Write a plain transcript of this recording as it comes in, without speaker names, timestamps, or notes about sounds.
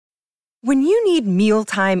When you need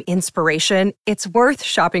mealtime inspiration, it's worth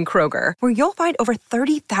shopping Kroger, where you'll find over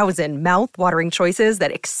 30,000 mouth-watering choices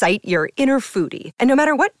that excite your inner foodie. And no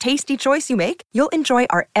matter what tasty choice you make, you'll enjoy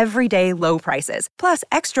our everyday low prices, plus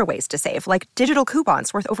extra ways to save, like digital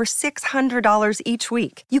coupons worth over $600 each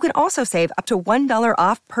week. You can also save up to $1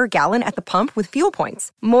 off per gallon at the pump with fuel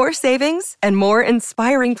points. More savings and more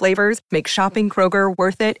inspiring flavors make shopping Kroger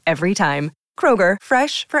worth it every time. Kroger,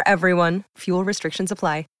 fresh for everyone. Fuel restrictions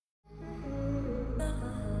apply.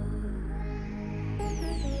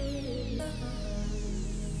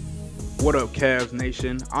 What up, Cavs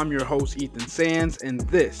Nation? I'm your host, Ethan Sands, and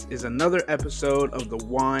this is another episode of the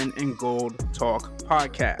Wine and Gold Talk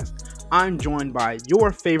podcast. I'm joined by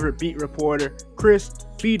your favorite beat reporter, Chris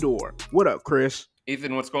Fedor. What up, Chris?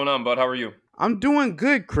 Ethan, what's going on, bud? How are you? I'm doing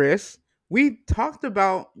good, Chris. We talked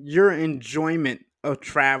about your enjoyment of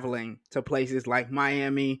traveling to places like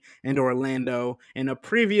Miami and Orlando in a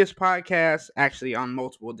previous podcast, actually on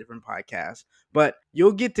multiple different podcasts. But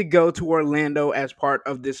you'll get to go to Orlando as part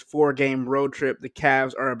of this 4-game road trip the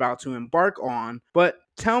Cavs are about to embark on. But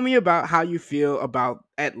tell me about how you feel about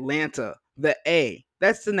Atlanta, the A.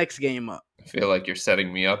 That's the next game up. I feel like you're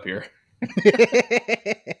setting me up here.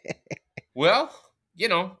 Well, you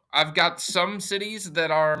know, I've got some cities that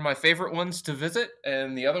are my favorite ones to visit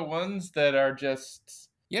and the other ones that are just,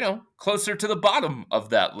 closer to the bottom of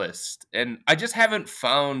that list. And I just haven't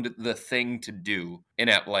found the thing to do in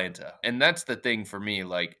Atlanta. And that's the thing for me.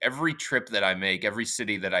 Like, every trip that I make, every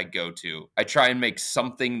city that I go to, I try and make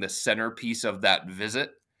something the centerpiece of that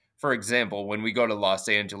visit. For example, when we go to Los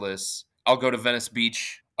Angeles, I'll go to Venice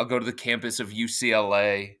Beach. I'll go to the campus of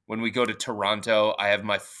UCLA. When we go to Toronto, I have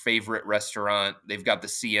my favorite restaurant. They've got the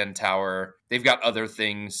CN Tower. They've got other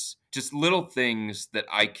things, just little things that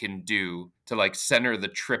I can do to like center the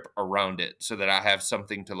trip around it so that I have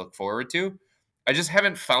something to look forward to. I just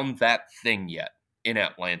haven't found that thing yet in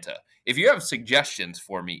Atlanta. If you have suggestions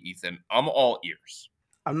for me, Ethan, I'm all ears.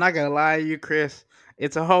 I'm not going to lie to you, Chris.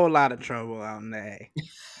 It's a whole lot of trouble out there.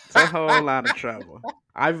 It's a whole lot of trouble.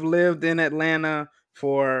 I've lived in Atlanta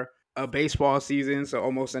for a baseball season, so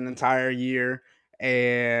almost an entire year,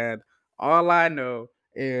 and all I know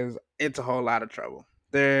is it's a whole lot of trouble.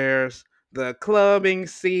 There's the clubbing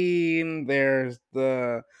scene, there's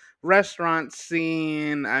the restaurant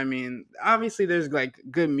scene. I mean, obviously there's like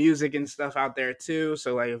good music and stuff out there too,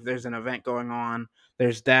 so like if there's an event going on,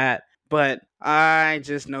 there's that. But I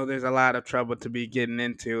just know there's a lot of trouble to be getting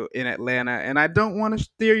into in Atlanta, and I don't want to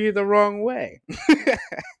steer you the wrong way.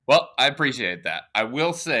 Well, I appreciate that. I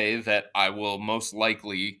will say that I will most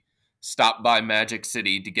likely stop by Magic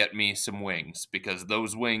City to get me some wings, because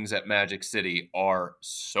those wings at Magic City are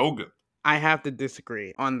so good. I have to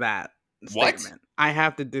disagree on that statement. I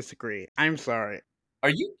have to disagree. I'm sorry. Are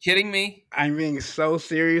you kidding me? I'm being so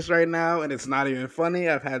serious right now, and it's not even funny.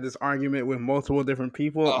 I've had this argument with multiple different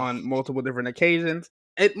people on multiple different occasions.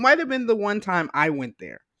 It might have been the one time I went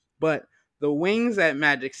there, but the wings at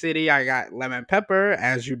Magic City, I got lemon pepper,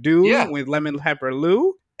 as you do, with lemon pepper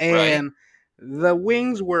Lou, and the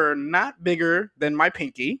wings were not bigger than my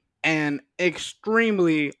pinky and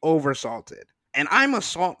extremely oversalted. And I'm a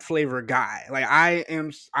salt flavor guy. Like I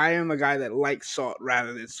am a guy that likes salt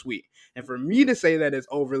rather than sweet. And for me to say that it's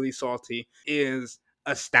overly salty is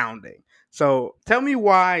astounding. So tell me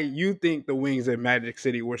why you think the wings at Magic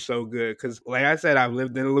City were so good. Because like I said, I've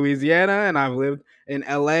lived in Louisiana and I've lived in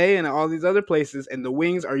LA and all these other places. And the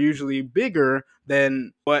wings are usually bigger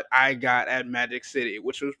than what I got at Magic City,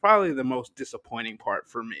 which was probably the most disappointing part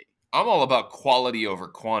for me. I'm all about quality over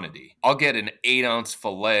quantity. I'll get an 8-ounce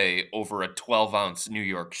filet over a 12-ounce New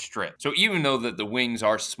York strip. So even though that the wings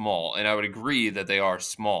are small, and I would agree that they are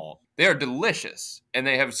small, they are delicious. And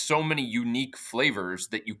they have so many unique flavors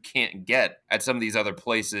that you can't get at some of these other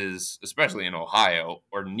places, especially in Ohio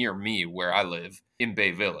or near me where I live in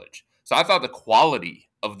Bay Village. So I thought the quality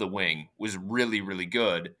of the wing was really, really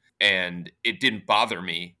good. And it didn't bother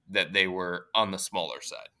me that they were on the smaller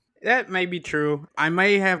side. That may be true. I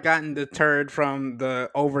may have gotten deterred from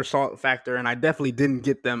the oversalt factor, and I definitely didn't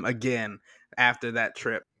get them again after that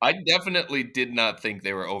trip. I definitely did not think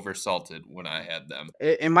they were oversalted when I had them.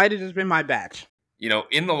 It might have just been my batch. You know,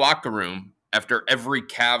 in the locker room, after every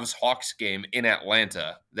Cavs-Hawks game in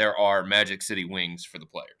Atlanta, there are Magic City wings for the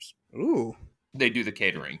players. Ooh. They do the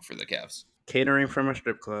catering for the Cavs. Catering from a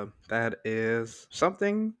strip club. That is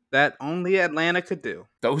something that only Atlanta could do.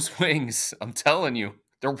 Those wings, I'm telling you.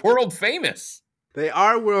 They're world famous. They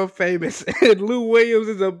are world famous, and Lou Williams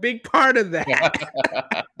is a big part of that.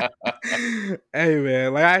 Hey,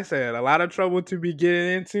 man, like I said, a lot of trouble to be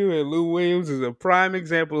getting into, and Lou Williams is a prime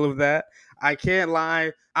example of that. I can't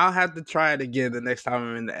lie. I'll have to try it again the next time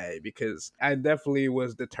I'm in the A because I definitely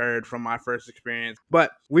was deterred from my first experience.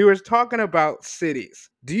 But we were talking about cities.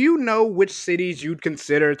 Do you know which cities you'd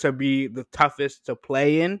consider to be the toughest to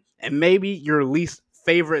play in? And maybe your least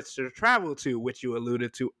favorites to travel to, which you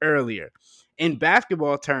alluded to earlier. In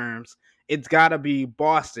basketball terms, it's got to be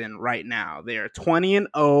Boston right now. They are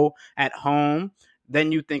 20-0 at home.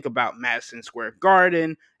 Then you think about Madison Square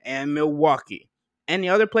Garden and Milwaukee. Any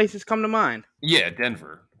other places come to mind? Yeah,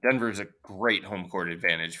 Denver. Denver is a great home court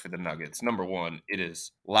advantage for the Nuggets. Number one, it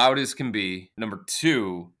is loud as can be. Number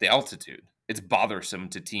two, the altitude. It's bothersome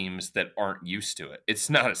to teams that aren't used to it. It's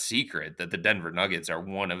not a secret that the Denver Nuggets are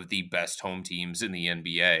one of the best home teams in the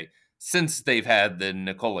NBA since they've had the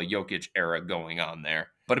Nikola Jokic era going on there.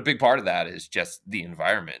 But a big part of that is just the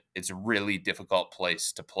environment. It's a really difficult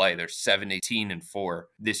place to play. They're 7-18-4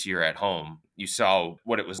 this year at home. You saw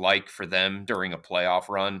what it was like for them during a playoff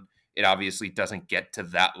run. It obviously doesn't get to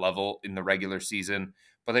that level in the regular season,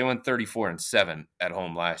 but they went 34-7 at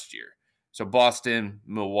home last year. So Boston,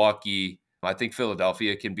 Milwaukee, I think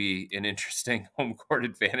Philadelphia can be an interesting home court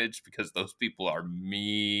advantage because those people are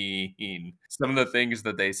mean. Some of the things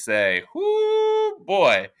that they say, whoo,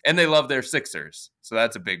 boy. And they love their Sixers. So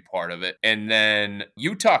that's a big part of it. And then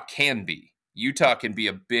Utah can be. Utah can be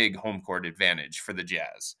a big home court advantage for the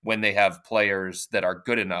Jazz when they have players that are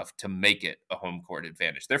good enough to make it a home court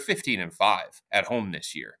advantage. They're 15-5 at home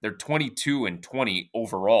this year. They're 22-20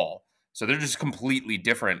 overall. So they're just completely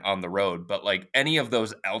different on the road. But like any of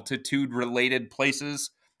those altitude related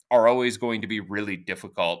places are always going to be really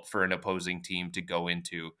difficult for an opposing team to go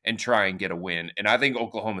into and try and get a win. And I think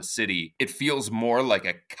Oklahoma City, it feels more like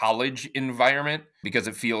a college environment because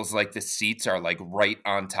it feels like the seats are like right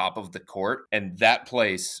on top of the court. And that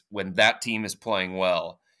place, when that team is playing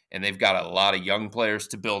well, and they've got a lot of young players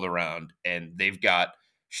to build around, and they've got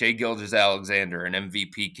Shea Gilgeous-Alexander, an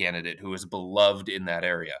MVP candidate who is beloved in that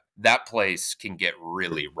area, that place can get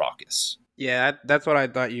really raucous. Yeah, that's what I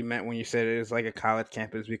thought you meant when you said it is like a college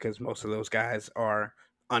campus because most of those guys are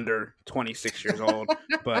under 26 years old.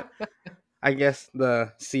 But I guess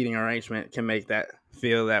the seating arrangement can make that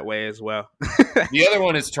feel that way as well. The other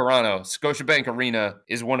one is Toronto. Scotiabank Arena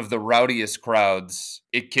is one of the rowdiest crowds.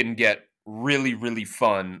 It can get really, really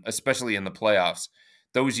fun, especially in the playoffs.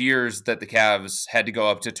 Those years that the Cavs had to go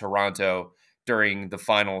up to Toronto during the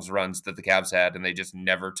finals runs that the Cavs had, and they just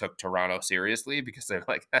never took Toronto seriously because they're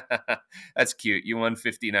like, that's cute. You won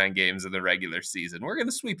 59 games in the regular season. We're going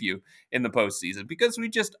to sweep you in the postseason because we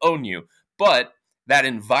just own you. But that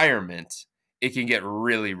environment, it can get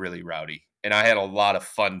really, really rowdy. And I had a lot of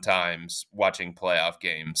fun times watching playoff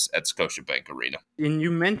games at Scotiabank Arena. And you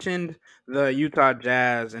mentioned the Utah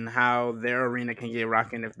Jazz and how their arena can get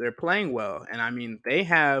rocking if they're playing well. And I mean, they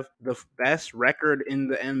have the best record in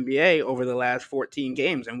the NBA over the last 14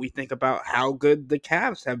 games. And we think about how good the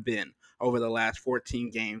Cavs have been over the last 14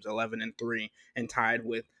 games, 11-3, and tied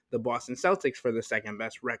with the Boston Celtics for the second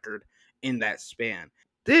best record in that span.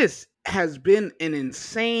 This has been an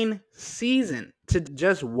insane season to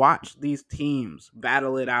just watch these teams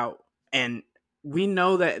battle it out. And we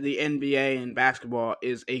know that the NBA and basketball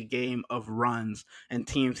is a game of runs and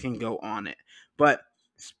teams can go on it. But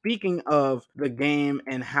speaking of the game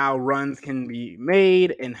and how runs can be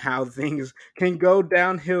made and how things can go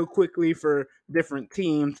downhill quickly for different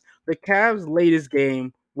teams, the Cavs' latest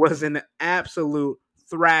game was an absolute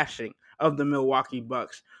thrashing of the Milwaukee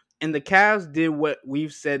Bucks. And the Cavs did what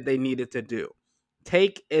we've said they needed to do: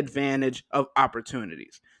 take advantage of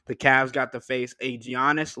opportunities. The Cavs got to face a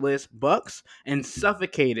Giannis-less Bucks and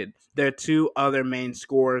suffocated their two other main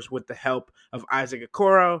scorers with the help of Isaac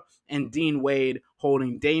Okoro and Dean Wade,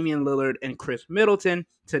 holding Damian Lillard and Chris Middleton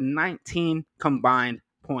to 19 combined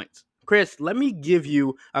points. Chris, let me give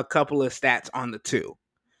you a couple of stats on the two.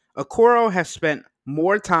 Okoro has spent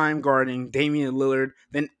more time guarding Damian Lillard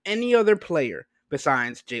than any other player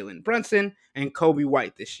besides Jalen Brunson and Kobe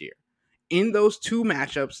White this year. In those two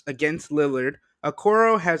matchups against Lillard,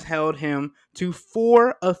 Okoro has held him to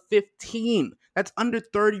 4 of 15. That's under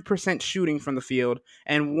 30% shooting from the field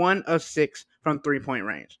and 1 of 6 from three-point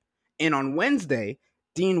range. And on Wednesday,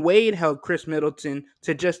 Dean Wade held Chris Middleton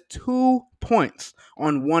to just 2 points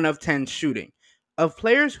on 1 of 10 shooting. Of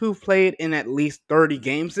players who've played in at least 30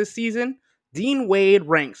 games this season, Dean Wade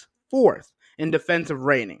ranks 4th in defensive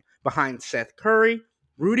rating behind Seth Curry,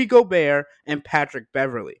 Rudy Gobert, and Patrick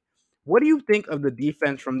Beverley. What do you think of the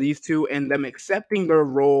defense from these two and them accepting their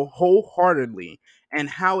role wholeheartedly and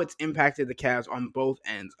how it's impacted the Cavs on both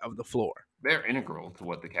ends of the floor? They're integral to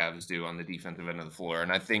what the Cavs do on the defensive end of the floor.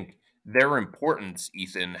 And I think their importance,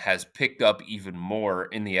 Ethan, has picked up even more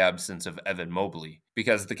in the absence of Evan Mobley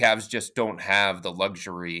because the Cavs just don't have the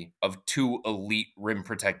luxury of two elite rim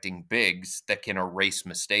protecting bigs that can erase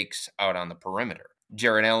mistakes out on the perimeter.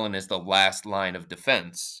 Jarrett Allen is the last line of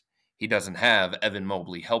defense. He doesn't have Evan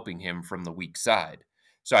Mobley helping him from the weak side.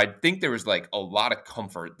 So I think there was like a lot of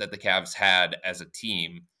comfort that the Cavs had as a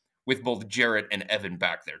team with both Jarrett and Evan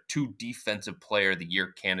back there, two defensive player of the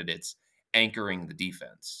year candidates anchoring the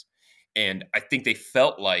defense. And I think they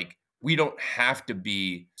felt like we don't have to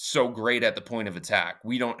be so great at the point of attack.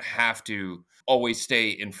 We don't have to always stay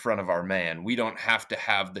in front of our man. We don't have to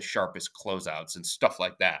have the sharpest closeouts and stuff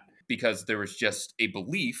like that because there was just a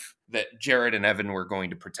belief that Jared and Evan were going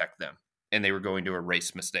to protect them and they were going to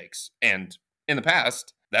erase mistakes. And in the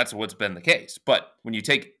past, that's what's been the case. But when you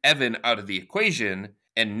take Evan out of the equation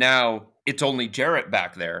and now it's only Jarrett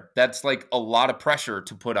back there, that's like a lot of pressure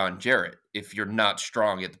to put on Jarrett if you're not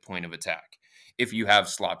strong at the point of attack, if you have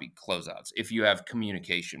sloppy closeouts, if you have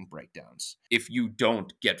communication breakdowns, if you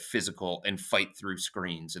don't get physical and fight through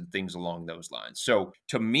screens and things along those lines. So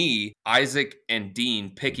to me, Isaac and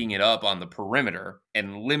Dean picking it up on the perimeter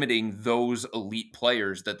and limiting those elite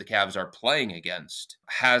players that the Cavs are playing against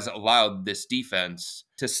has allowed this defense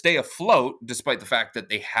to stay afloat despite the fact that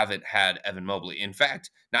they haven't had Evan Mobley. In fact,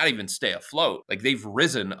 not even stay afloat. Like they've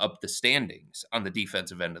risen up the standings on the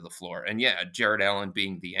defensive end of the floor. And yeah, Jared Allen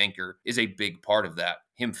being the anchor is a big part of that.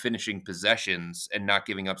 Him finishing possessions and not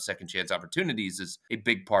giving up second chance opportunities is a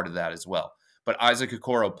big part of that as well. But Isaac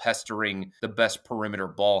Okoro pestering the best perimeter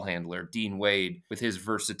ball handler, Dean Wade, with his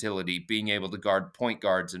versatility, being able to guard point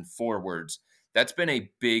guards and forwards, that's been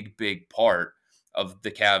a big, big part of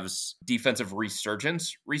the Cavs' defensive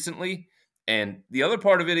resurgence recently. And the other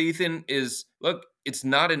part of it, Ethan, is look, it's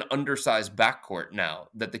not an undersized backcourt now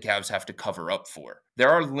that the Cavs have to cover up for. There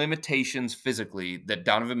are limitations physically that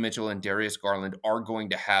Donovan Mitchell and Darius Garland are going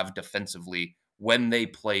to have defensively when they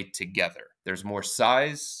play together. There's more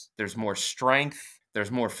size, there's more strength,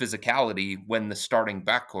 there's more physicality when the starting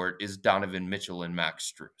backcourt is Donovan Mitchell and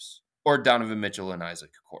Max Strus, or Donovan Mitchell and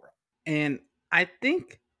Isaac Okoro. And I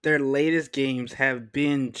think their latest games have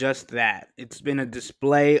been just that. It's been a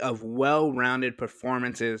display of well-rounded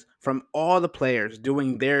performances from all the players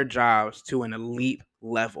doing their jobs to an elite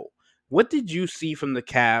level. What did you see from the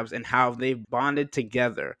Cavs and how they've bonded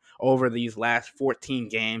together over these last 14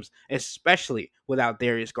 games, especially without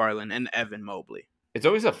Darius Garland and Evan Mobley? It's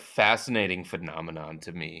always a fascinating phenomenon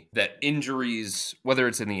to me that injuries, whether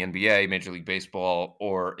it's in the NBA, Major League Baseball,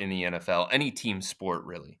 or in the NFL, any team sport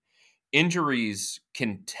really, injuries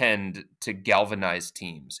can tend to galvanize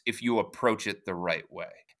teams if you approach it the right way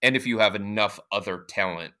and if you have enough other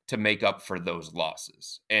talent to make up for those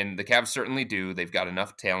losses. And the Cavs certainly do. They've got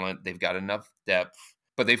enough talent, they've got enough depth,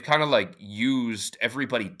 but they've kind of like used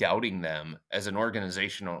everybody doubting them as an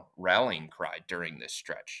organizational rallying cry during this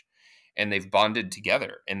stretch. And they've bonded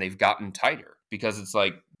together and they've gotten tighter because it's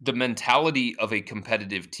like the mentality of a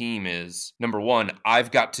competitive team is number one, I've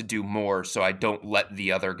got to do more so I don't let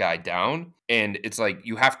the other guy down. And it's like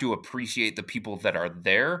you have to appreciate the people that are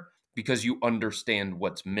there because you understand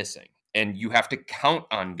what's missing. And you have to count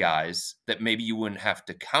on guys that maybe you wouldn't have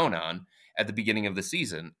to count on at the beginning of the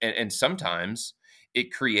season. And sometimes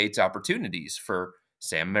it creates opportunities for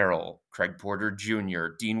Sam Merrill, Craig Porter Jr.,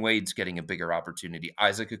 Dean Wade's getting a bigger opportunity.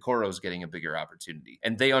 Isaac Okoro's getting a bigger opportunity.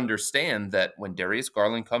 And they understand that when Darius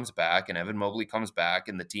Garland comes back and Evan Mobley comes back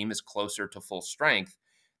and the team is closer to full strength,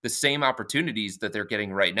 the same opportunities that they're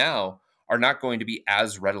getting right now are not going to be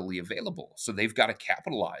as readily available. So they've got to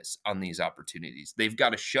capitalize on these opportunities. They've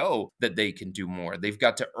got to show that they can do more. They've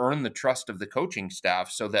got to earn the trust of the coaching staff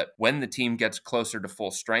so that when the team gets closer to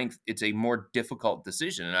full strength, it's a more difficult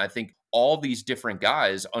decision. And I think all these different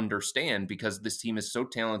guys understand because this team is so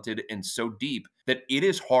talented and so deep that it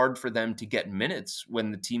is hard for them to get minutes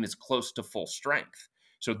when the team is close to full strength.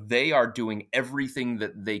 So they are doing everything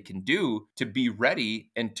that they can do to be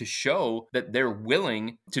ready and to show that they're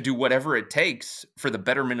willing to do whatever it takes for the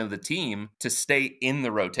betterment of the team to stay in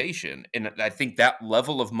the rotation. And I think that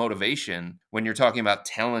level of motivation, when you're talking about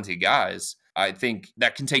talented guys, I think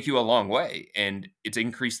that can take you a long way. And it's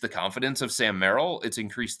increased the confidence of Sam Merrill. It's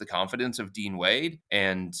increased the confidence of Dean Wade.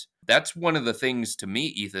 And that's one of the things to me,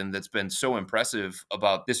 Ethan, that's been so impressive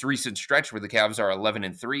about this recent stretch where the Cavs are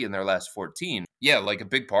 11-3 in their last 14. Yeah, like a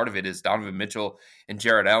big part of it is Donovan Mitchell and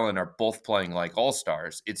Jarrett Allen are both playing like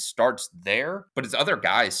all-stars. It starts there, but it's other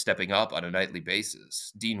guys stepping up on a nightly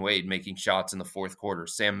basis. Dean Wade making shots in the fourth quarter,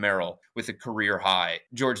 Sam Merrill with a career high,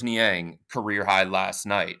 George Niang, career high last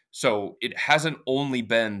night. So it hasn't only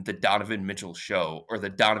been the Donovan Mitchell show or the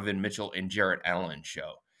Donovan Mitchell and Jarrett Allen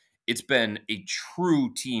show. it's been a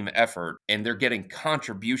true team effort, and they're getting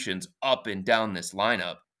contributions up and down this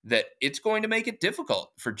lineup that it's going to make it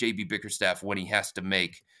difficult for JB Bickerstaff when he has to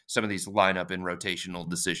make some of these lineup and rotational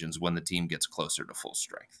decisions when the team gets closer to full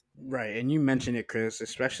strength. Right, and you mentioned it, Chris,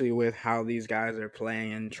 especially with how these guys are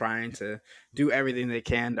playing and trying to do everything they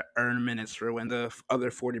can to earn minutes for when the other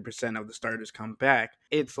 40% of the starters come back.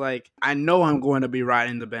 It's like, I know I'm going to be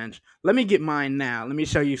riding the bench. Let me get mine now. Let me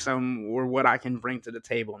show you some or what I can bring to the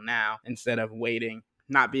table now instead of waiting,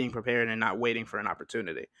 not being prepared and not waiting for an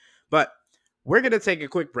opportunity. But we're going to take a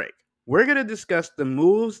quick break. We're going to discuss the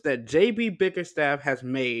moves that JB Bickerstaff has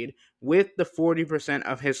made with the 40%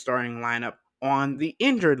 of his starting lineup on the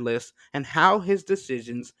injured list and how his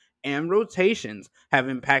decisions and rotations have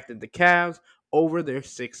impacted the Cavs over their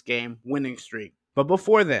 6-game winning streak. But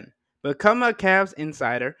before then, become a Cavs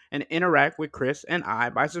insider and interact with Chris and I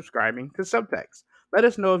by subscribing to Subtext. Let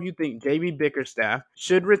us know if you think JB Bickerstaff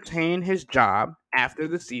should retain his job after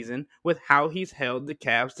the season with how he's held the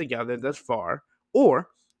Cavs together thus far, or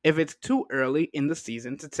if it's too early in the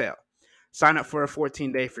season to tell. Sign up for a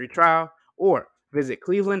 14-day free trial or visit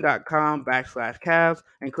cleveland.com/Cavs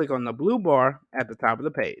and click on the blue bar at the top of the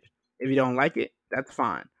page. If you don't like it, that's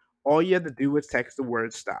fine. All you have to do is text the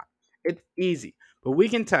word stop. It's easy, but we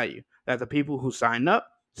can tell you that the people who sign up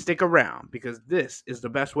stick around because this is the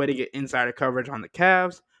best way to get insider coverage on the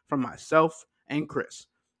Cavs from myself and Chris.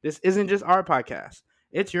 This isn't just our podcast,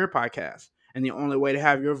 it's your podcast, and the only way to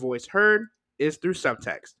have your voice heard is through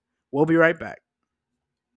subtext. We'll be right back.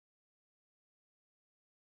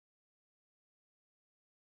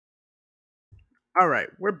 All right,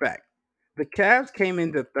 we're back. The Cavs came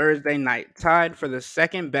into Thursday night tied for the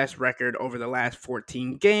second best record over the last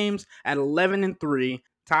 14 games at 11-3,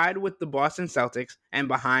 tied with the Boston Celtics and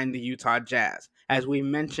behind the Utah Jazz, as we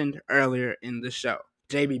mentioned earlier in the show.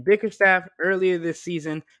 JB Bickerstaff earlier this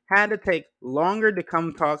season had to take longer to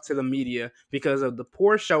come talk to the media because of the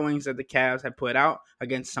poor showings that the Cavs had put out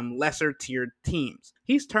against some lesser tiered teams.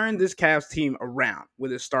 He's turned this Cavs team around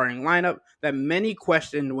with his starting lineup that many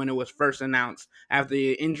questioned when it was first announced after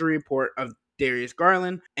the injury report of Darius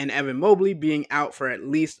Garland and Evan Mobley being out for at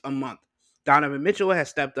least a month. Donovan Mitchell has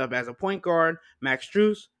stepped up as a point guard. Max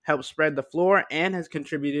Strus helped spread the floor and has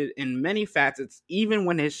contributed in many facets even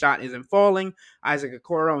when his shot isn't falling. Isaac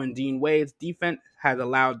Okoro and Dean Wade's defense has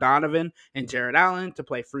allowed Donovan and Jared Allen to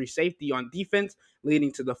play free safety on defense,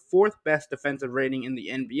 leading to the 4th best defensive rating in the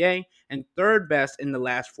NBA and 3rd best in the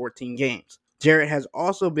last 14 games. Jarrett has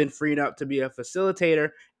also been freed up to be a facilitator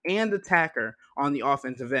and attacker on the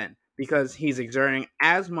offensive end because he's exerting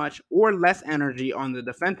as much or less energy on the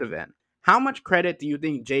defensive end. How much credit do you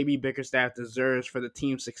think JB Bickerstaff deserves for the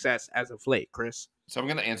team's success as of late, Chris? So I'm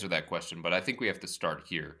going to answer that question, but I think we have to start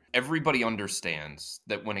here. Everybody understands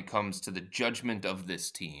that when it comes to the judgment of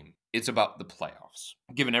this team, it's about the playoffs.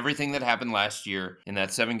 Given everything that happened last year in that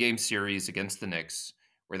 7-game series against the Knicks,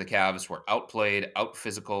 where the Cavs were outplayed,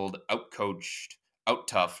 out-physicaled, out-coached,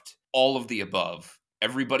 out-toughed, all of the above,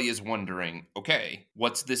 everybody is wondering, okay,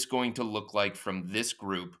 what's this going to look like from this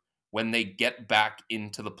group when they get back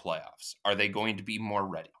into the playoffs? Are they going to be more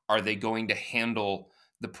ready? Are they going to handle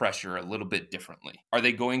the pressure a little bit differently? Are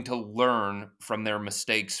they going to learn from their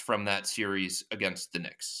mistakes from that series against the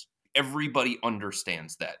Knicks? Everybody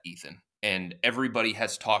understands that, Ethan, and everybody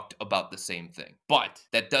has talked about the same thing. But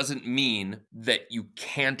that doesn't mean that you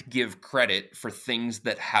can't give credit for things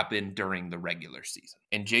that happen during the regular season.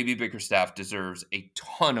 And JB Bickerstaff deserves a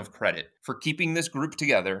ton of credit for keeping this group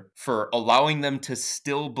together, for allowing them to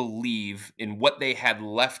still believe in what they had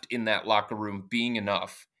left in that locker room being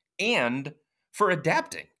enough, and for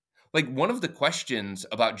adapting. Like, one of the questions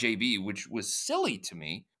about JB, which was silly to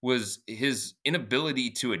me, was his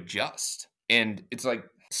inability to adjust. And it's like,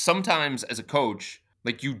 sometimes as a coach,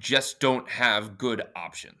 like, you just don't have good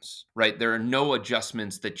options, right? There are no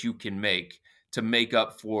adjustments that you can make to make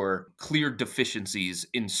up for clear deficiencies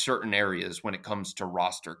in certain areas when it comes to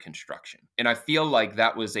roster construction. And I feel like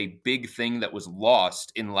that was a big thing that was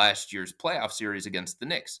lost in last year's playoff series against the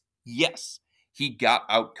Knicks. Yes, he got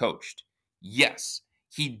outcoached. Yes,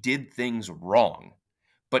 he did things wrong,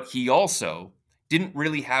 but he also didn't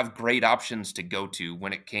really have great options to go to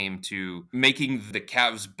when it came to making the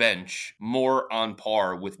Cavs bench more on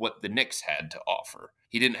par with what the Knicks had to offer.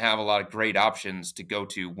 He didn't have a lot of great options to go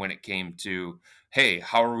to when it came to, hey,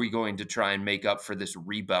 how are we going to try and make up for this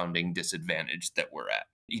rebounding disadvantage that we're at?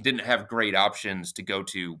 he didn't have great options to go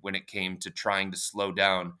to when it came to trying to slow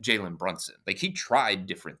down Jalen Brunson. Like, he tried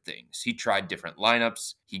different things. He tried different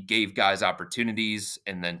lineups. He gave guys opportunities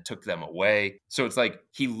and then took them away. So it's like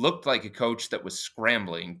he looked like a coach that was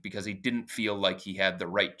scrambling because he didn't feel like he had the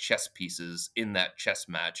right chess pieces in that chess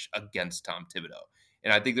match against Tom Thibodeau.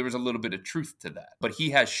 And I think there was a little bit of truth to that. But he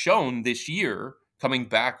has shown this year, coming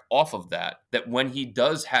back off of that, that when he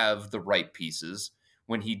does have the right pieces,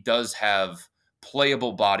 when he does have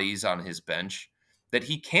playable bodies on his bench, that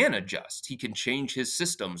he can adjust. He can change his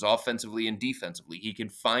systems offensively and defensively. He can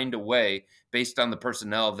find a way based on the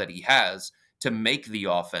personnel that he has to make the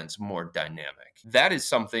offense more dynamic. That is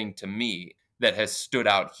something to me that has stood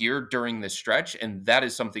out here during this stretch. And that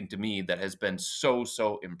is something to me that has been so,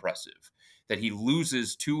 so impressive. That he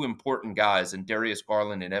loses two important guys in Darius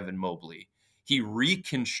Garland and Evan Mobley. He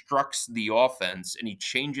reconstructs the offense and he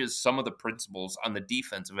changes some of the principles on the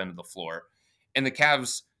defensive end of the floor. And the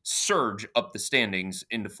Cavs surge up the standings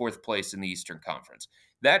into fourth place in the Eastern Conference.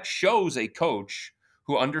 That shows a coach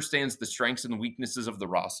who understands the strengths and the weaknesses of the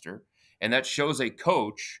roster. And that shows a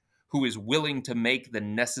coach who is willing to make the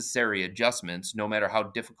necessary adjustments, no matter how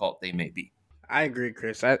difficult they may be. I agree,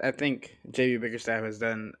 Chris. I think JB Bickerstaff has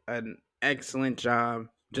done an excellent job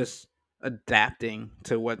just adapting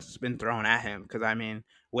to what's been thrown at him. Because, I mean,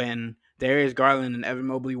 when Darius Garland and Evan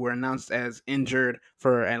Mobley were announced as injured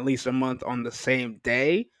for at least a month on the same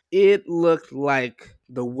day, it looked like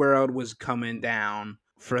the world was coming down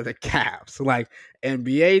for the Cavs. Like,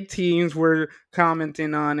 NBA teams were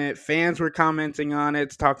commenting on it, fans were commenting on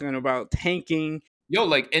it, talking about tanking. Yo,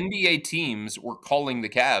 like NBA teams were calling the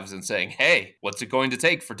Cavs and saying, hey, what's it going to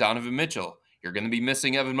take for Donovan Mitchell? You're going to be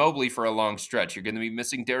missing Evan Mobley for a long stretch. You're going to be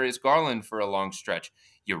missing Darius Garland for a long stretch.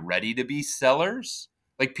 You ready to be sellers?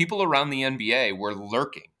 Like, people around the NBA were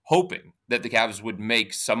lurking, hoping that the Cavs would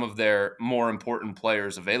make some of their more important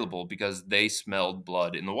players available because they smelled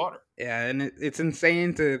blood in the water. Yeah, and it's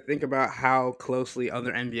insane to think about how closely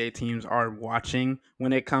other NBA teams are watching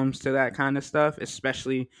when it comes to that kind of stuff,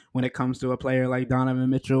 especially when it comes to a player like Donovan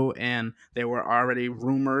Mitchell. And there were already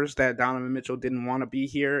rumors that Donovan Mitchell didn't want to be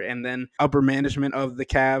here. And then upper management of the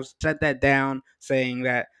Cavs shut that down, saying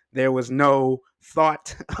that there was no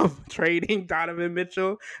thought of trading Donovan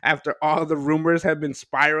Mitchell after all the rumors have been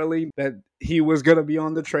spiraling that he was going to be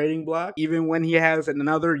on the trading block, even when he has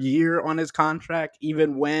another year on his contract,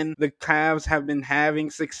 even when the Cavs have been having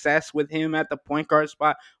success with him at the point guard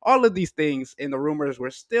spot. All of these things and the rumors were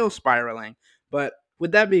still spiraling. But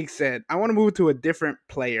with that being said, I want to move to a different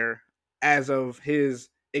player as of his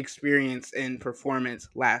experience and performance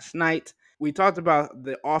last night. We talked about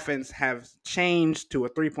the offense have changed to a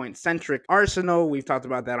 3-point centric arsenal. We've talked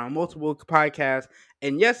about that on multiple podcasts.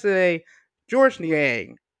 And yesterday, George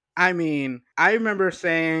Niang. I mean, I remember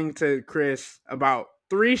saying to Chris about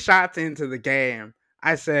 3 shots into the game,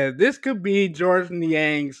 I said, this could be George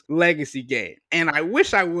Niang's legacy game. And I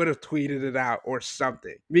wish I would have tweeted it out or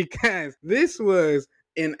something because this was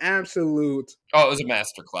an absolute. Oh, it was a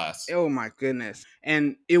masterclass. Oh my goodness.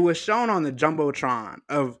 And it was shown on the Jumbotron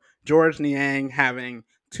of George Niang having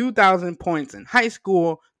 2,000 points in high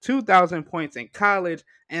school, 2,000 points in college.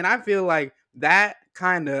 And I feel like that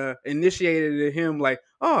kind of initiated him like,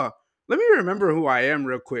 oh, let me remember who I am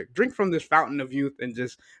real quick. Drink from this fountain of youth and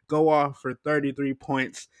just go off for 33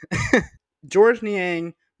 points. George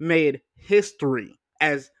Niang made history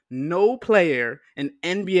as no player in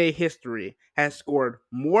NBA history has scored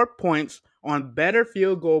more points on better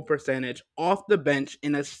field goal percentage off the bench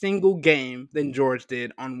in a single game than George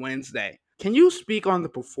did on Wednesday. Can you speak on the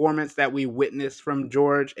performance that we witnessed from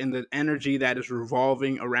George and the energy that is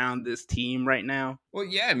revolving around this team right now? Well,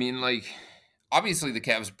 yeah, I mean, like, obviously the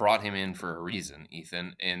Cavs brought him in for a reason,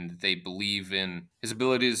 Ethan, and they believe in his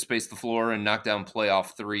ability to space the floor and knock down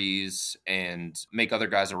playoff threes and make other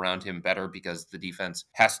guys around him better because the defense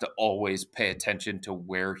has to always pay attention to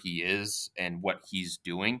where he is and what he's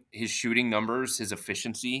doing. His shooting numbers, his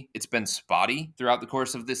efficiency, it's been spotty throughout the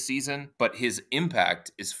course of this season, but his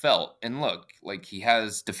impact is felt. And look, like, he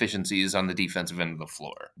has deficiencies on the defensive end of the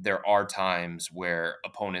floor. There are times where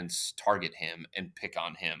opponents target him and pick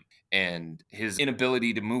on him, and his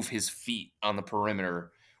inability to move his feet on the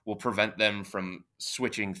perimeter will prevent them from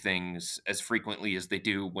switching things as frequently as they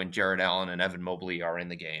do when Jared Allen and Evan Mobley are in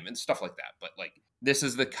the game and stuff like that. But, like, this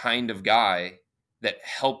is the kind of guy that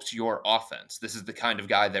helps your offense. This is the kind of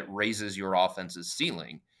guy that raises your offense's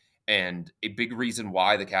ceiling. And a big reason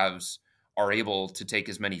why the Cavs are able to take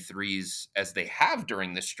as many threes as they have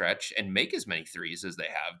during this stretch and make as many threes as they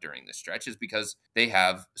have during this stretch is because they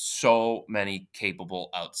have so many capable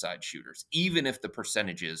outside shooters. Even if the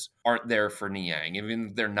percentages aren't there for Niang, even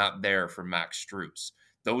if they're not there for Max Strus,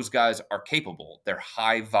 Those guys are capable. They're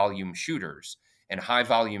high volume shooters, and high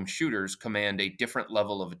volume shooters command a different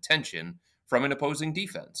level of attention from an opposing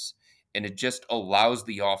defense. And it just allows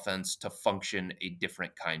the offense to function a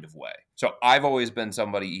different kind of way. So I've always been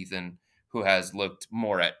somebody, Ethan, who has looked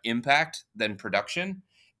more at impact than production.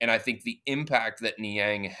 And I think the impact that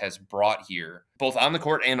Niang has brought here, both on the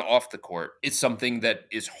court and off the court, is something that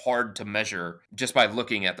is hard to measure just by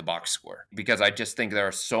looking at the box score. Because I just think there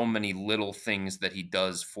are so many little things that he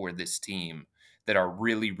does for this team that are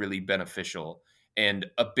really, really beneficial. And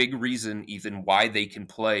a big reason, Ethan, why they can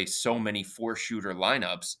play so many 4-shooter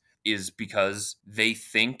lineups is because they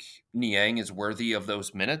think Niang is worthy of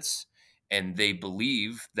those minutes. And they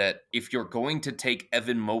believe that if you're going to take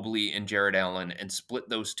Evan Mobley and Jared Allen and split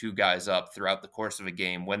those two guys up throughout the course of a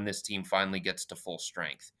game when this team finally gets to full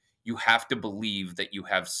strength, you have to believe that you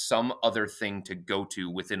have some other thing to go to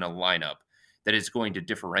within a lineup that is going to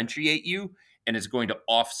differentiate you and is going to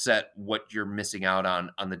offset what you're missing out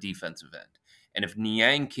on the defensive end. And if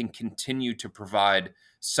Niang can continue to provide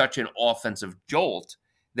such an offensive jolt,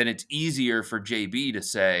 then it's easier for JB to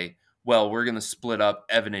say, well, we're going to split up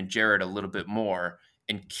Evan and Jared a little bit more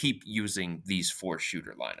and keep using these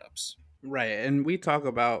 4-shooter lineups. Right, and we talk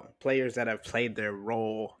about players that have played their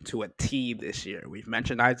role to a T this year. We've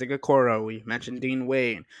mentioned Isaac Okoro, we've mentioned Dean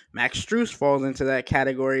Wade. Max Strus falls into that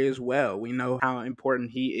category as well. We know how important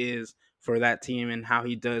he is for that team and how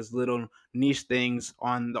he does little niche things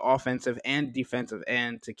on the offensive and defensive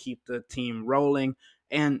end to keep the team rolling.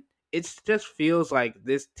 And it just feels like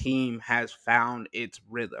this team has found its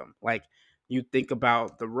rhythm. Like, you think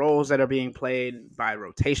about the roles that are being played by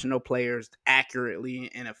rotational players accurately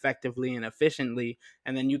and effectively and efficiently.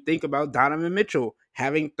 And then you think about Donovan Mitchell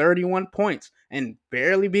having 31 points and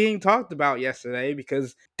barely being talked about yesterday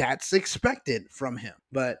because that's expected from him.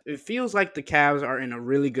 But it feels like the Cavs are in a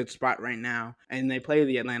really good spot right now. And they play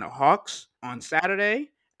the Atlanta Hawks on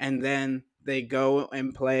Saturday. And then they go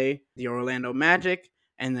and play the Orlando Magic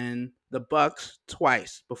and then the Bucks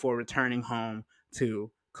twice before returning home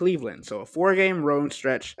to Cleveland. So a 4-game road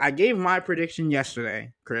stretch. I gave my prediction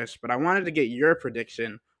yesterday, Chris, but I wanted to get your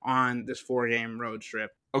prediction on this 4-game road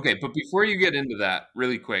trip. Okay, but before you get into that,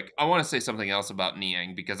 really quick, I want to say something else about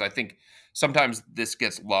Niang because I think sometimes this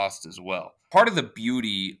gets lost as well. Part of the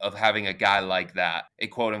beauty of having a guy like that, a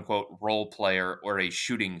quote unquote role player or a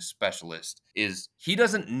shooting specialist, is he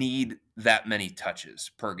doesn't need that many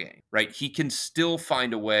touches per game, right? He can still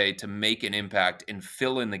find a way to make an impact and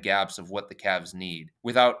fill in the gaps of what the Cavs need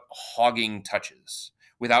without hogging touches,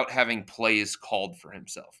 without having plays called for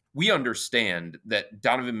himself. We understand that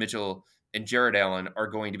Donovan Mitchell and Jared Allen are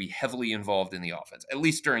going to be heavily involved in the offense. At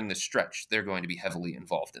least during the stretch, they're going to be heavily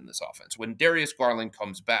involved in this offense. When Darius Garland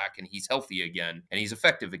comes back and he's healthy again and he's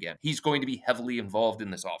effective again, he's going to be heavily involved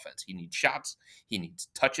in this offense. He needs shots, he needs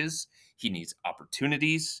touches, he needs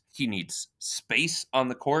opportunities, he needs space on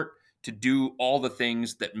the court to do all the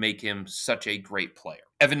things that make him such a great player.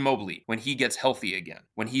 Evan Mobley, when he gets healthy again,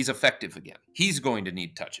 when he's effective again, he's going to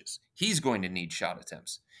need touches. He's going to need shot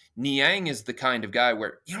attempts. Niang is the kind of guy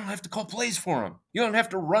where you don't have to call plays for him. You don't have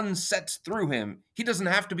to run sets through him. He doesn't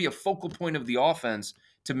have to be a focal point of the offense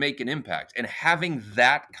to make an impact. And having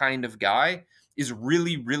that kind of guy is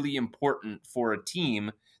really, really important for a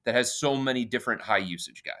team that has so many different high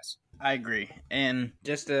usage guys. I agree. And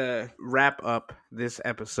just to wrap up this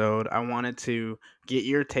episode, I wanted to get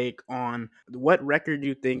your take on what record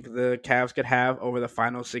you think the Cavs could have over the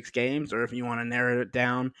final 6 games, or if you want to narrow it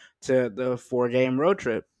down to the 4-game road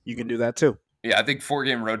trip, you can do that too. Yeah, I think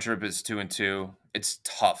 4-game road trip is 2-2. It's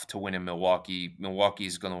tough to win in Milwaukee.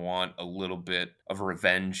 Milwaukee's going to want a little bit of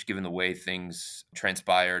revenge given the way things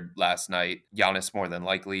transpired last night. Giannis more than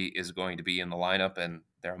likely is going to be in the lineup, and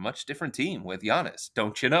they're a much different team with Giannis,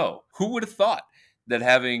 don't you know? Who would have thought that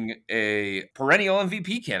having a perennial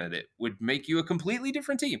MVP candidate would make you a completely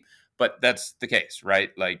different team? But that's the case, right?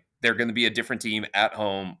 Like, they're going to be a different team at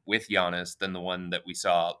home with Giannis than the one that we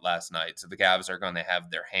saw last night. So the Cavs are going to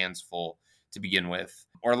have their hands full to begin with.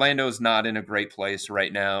 Orlando's not in a great place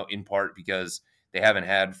right now, in part because they haven't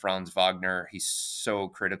had Franz Wagner. He's so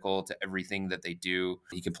critical to everything that they do.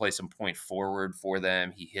 He can play some point forward for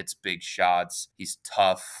them. He hits big shots. He's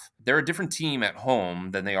tough. They're a different team at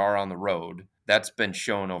home than they are on the road. That's been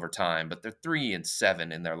shown over time, but they're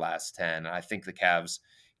 3-7 in their last 10. I think the Cavs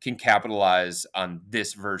can capitalize on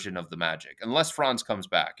this version of the Magic, unless Franz comes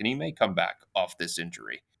back, and he may come back off this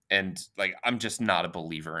injury. And I'm just not a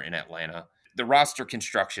believer in Atlanta. The roster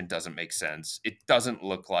construction doesn't make sense. It doesn't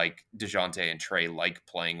look like DeJounte and Trey like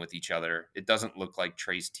playing with each other. It doesn't look like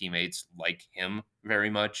Trey's teammates like him very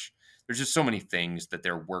much. There's just so many things that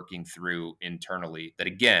they're working through internally that,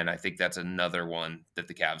 again, I think that's another one that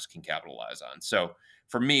the Cavs can capitalize on. So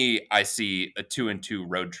for me, I see a 2-2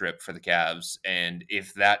 road trip for the Cavs. And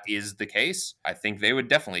if that is the case, I think they would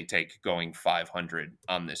definitely take going 500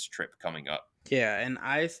 on this trip coming up. Yeah, and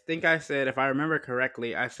I think I said, if I remember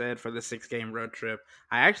correctly, I said for the 6-game road trip,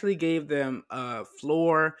 I actually gave them a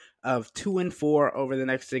floor of 2-4 over the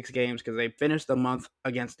next 6 games because they finished the month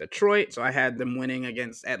against Detroit. So I had them winning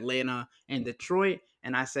against Atlanta and Detroit.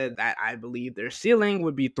 And I said that I believe their ceiling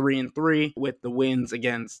would be 3-3 with the wins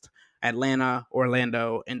against Atlanta,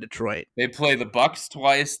 Orlando, and Detroit. They play the Bucks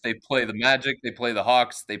twice, they play the Magic, they play the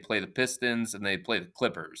Hawks, they play the Pistons, and they play the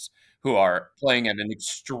Clippers, who are playing at an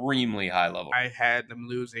extremely high level. I had them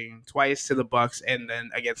losing twice to the Bucks and then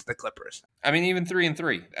against the Clippers. I mean, even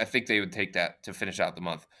 3-3, I think they would take that to finish out the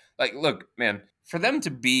month. Like, look, man, for them to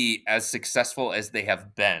be as successful as they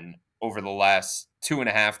have been over the last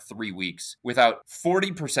 2.5, 3 weeks without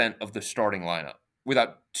 40% of the starting lineup,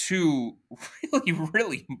 without two really,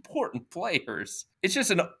 really important players. It's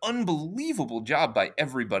just an unbelievable job by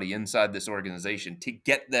everybody inside this organization to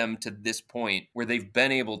get them to this point where they've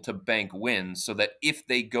been able to bank wins so that if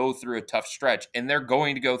they go through a tough stretch, and they're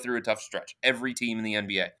going to go through a tough stretch, every team in the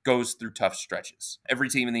NBA goes through tough stretches. Every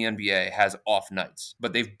team in the NBA has off nights,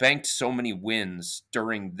 but they've banked so many wins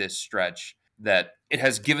during this stretch that it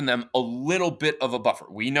has given them a little bit of a buffer.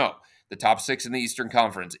 We know the top 6 in the Eastern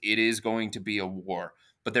Conference, it is going to be a war.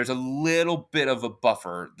 But there's a little bit of a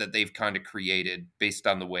buffer that they've kind of created based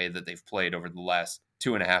on the way that they've played over the last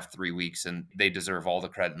 2.5, 3 weeks, and they deserve all the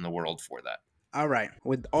credit in the world for that. All right,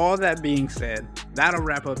 with all that being said, that'll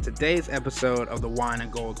wrap up today's episode of the Wine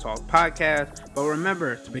and Gold Talk podcast. But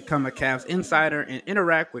remember to become a Cavs insider and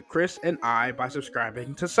interact with Chris and I by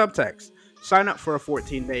subscribing to Subtext. Sign up for a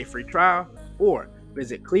 14-day free trial or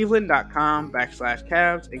visit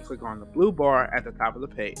cleveland.com/Cavs and click on the blue bar at the top of the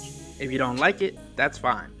page. If you don't like it, that's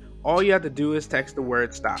fine. All you have to do is text the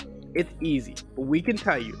word stop. It's easy, but we can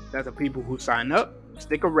tell you that the people who sign up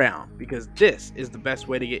stick around because this is the best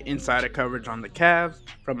way to get insider coverage on the Cavs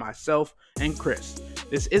from myself and Chris.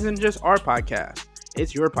 This isn't just our podcast,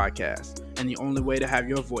 it's your podcast, and the only way to have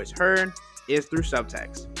your voice heard is through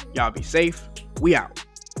Subtext. Y'all be safe. We out.